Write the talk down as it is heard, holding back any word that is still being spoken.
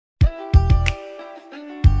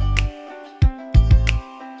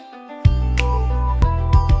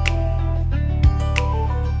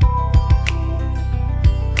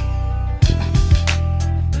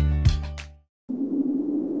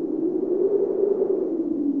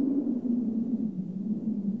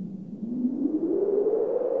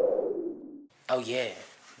yeah,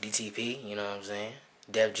 DTP, you know what I'm saying?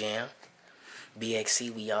 Def Jam,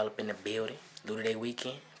 BXC, we all up in the building. Luda Day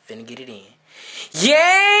weekend, finna get it in.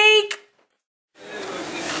 Yank!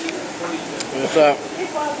 What's up?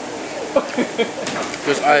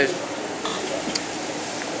 Jus Ice.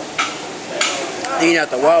 Eating at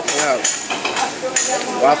the Waffle House.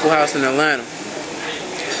 Waffle House in Atlanta.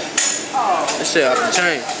 This shit off the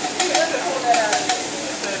chain.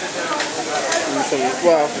 Some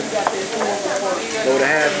waffle. Go to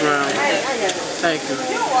half round. Thank you.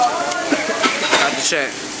 Out the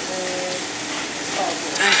check.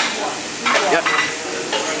 Yep. I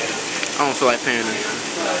don't feel like paying this.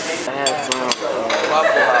 Half round.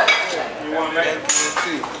 Waffle House.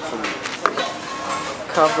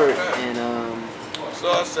 Comfort and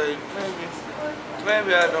So I say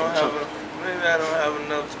maybe I don't have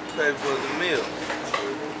enough to pay for the meal.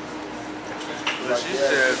 But she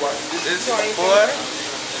said it's $4.33.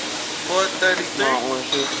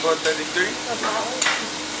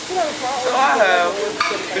 So I have $3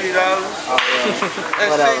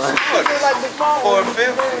 and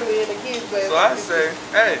 $6.50. So I say,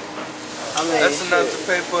 hey, that's enough to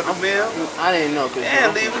pay for the meal. I didn't know.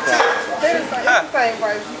 And leave it to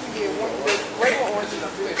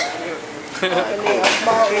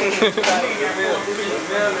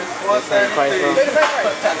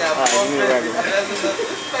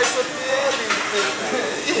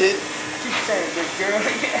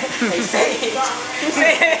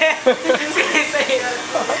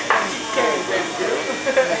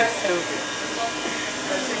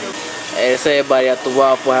Hey, it's everybody at the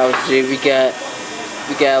Waffle House, G. We got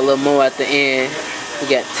a little more at the end. We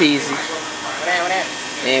got Teezy.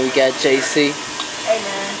 And we got JC. Hey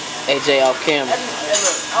man. Ajay off camera. Hey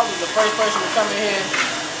look, I was the first person to come in here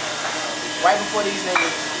right before these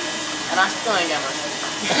niggas, and I still ain't got my shit.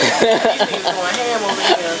 These niggas going ham over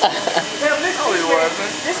here. Damn, this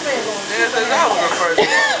man going I was the first one.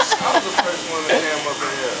 I was the first one to ham up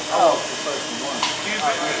in here. Oh, the first one.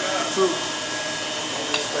 True.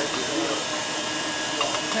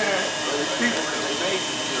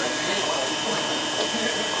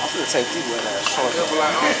 I'm gonna take these wet ass shorts.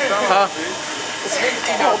 Huh?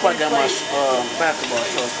 I hope I got my basketball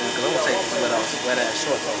shorts in, because I'm gonna take these wet ass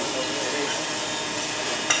shorts off.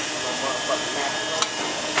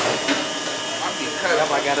 Yep,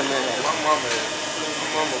 I got them in there. My mama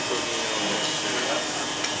put me on that shit.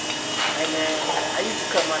 Hey man, I used to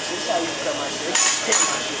cut my shit. This is how I used to cut my shit. Pick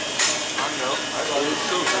my shit. I know. I got it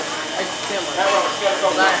too. I used to tell my shit.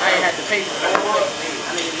 I ain't had to pay for it.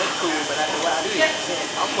 I mean, it looked cool, but I know what I did.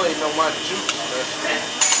 I'm waiting on my juice.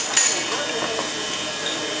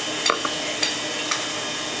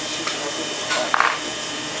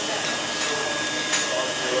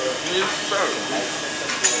 Yes, sir.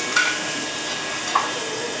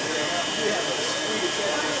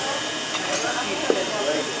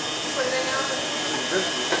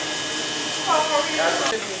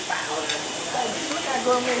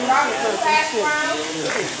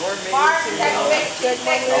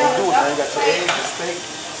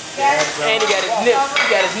 And he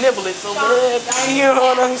got his niblets over there. You know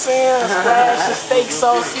what I'm saying? Splash the steak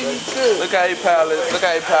sauce, you good. Look how he piled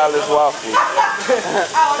his waffle.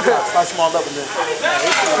 Slice them all up in there.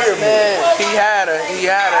 He had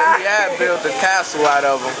built a castle out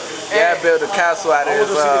of them. He had built a castle out of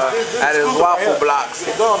his waffle blocks.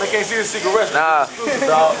 They can't see the secret recipe. Nah.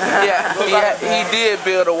 Yeah, he did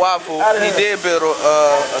build a waffle. He did build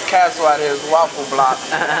a castle out of his waffle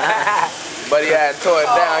blocks. But he had tore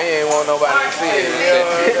it down. He didn't want nobody to see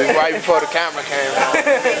it. Right before the camera came on.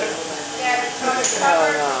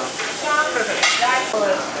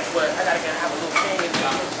 But I gotta have a little thing.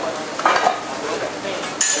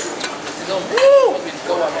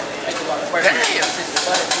 Go up and make a lot of work. Take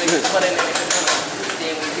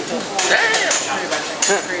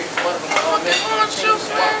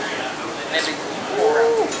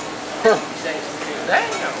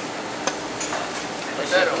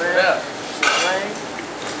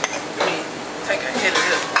a hit of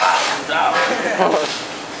this.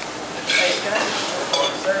 Hey, can I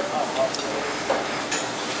just serve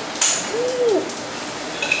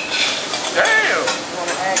Damn. You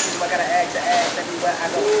wanna ask if I gotta ask to ask everywhere I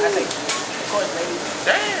go. I say, of course, baby.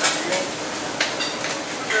 Damn. Yeah.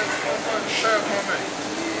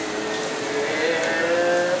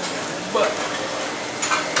 But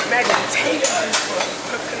imagine potatoes.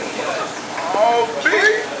 Oh,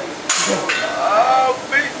 big. Oh,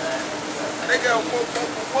 big. They got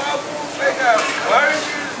waffles. They got burgers.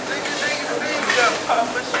 They got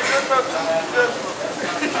pop and shit.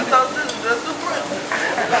 I thought this was just a breakfast.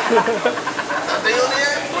 They only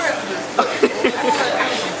had breakfast.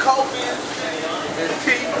 Coffee and shit.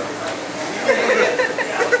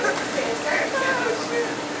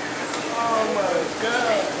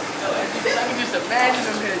 Imagine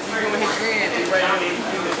him here, you doing his grand right here.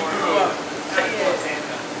 You grew up.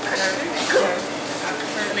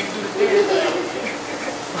 Nigga do the dance.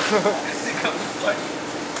 Like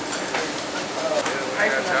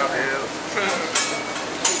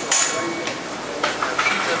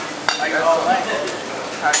all black.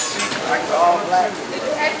 Like all black. Did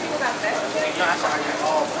you ask me about that? No, I said like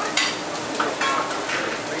all black.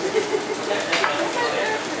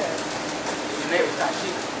 Your neighbor's not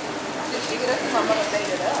chic. That's my mother made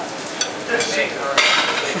it up. That's chic. I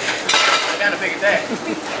gotta figure that.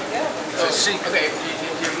 So chic. Okay,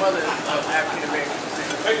 your mother is African American.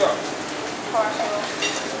 Partial.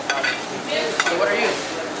 So what are you?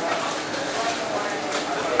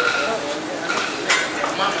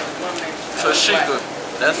 Tashika,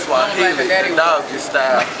 that's why he the doggy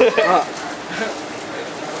style.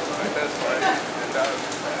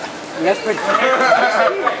 Let's put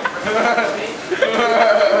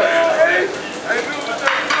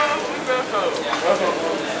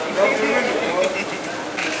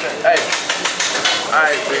Hey,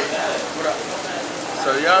 alright, baby. So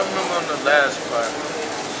y'all remember on the last part,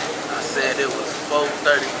 I said it was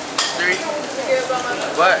 4:33,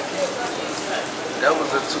 but that was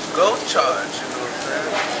a to-go charge, you know what I'm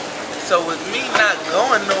saying? So with me not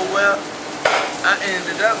going nowhere, I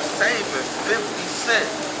ended up saving 50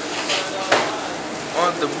 cents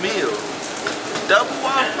on the meal. Double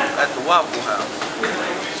waffle at the Waffle House.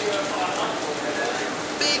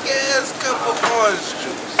 Big ass cup of orange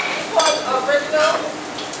juice. Original?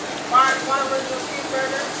 One original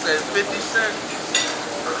cheeseburger? Said 50 cents.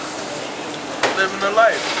 Living a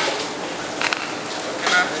life. What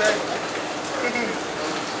can I say?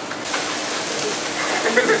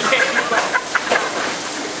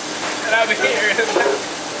 And I've been hearing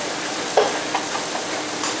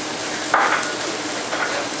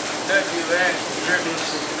thank you, man. Dripping.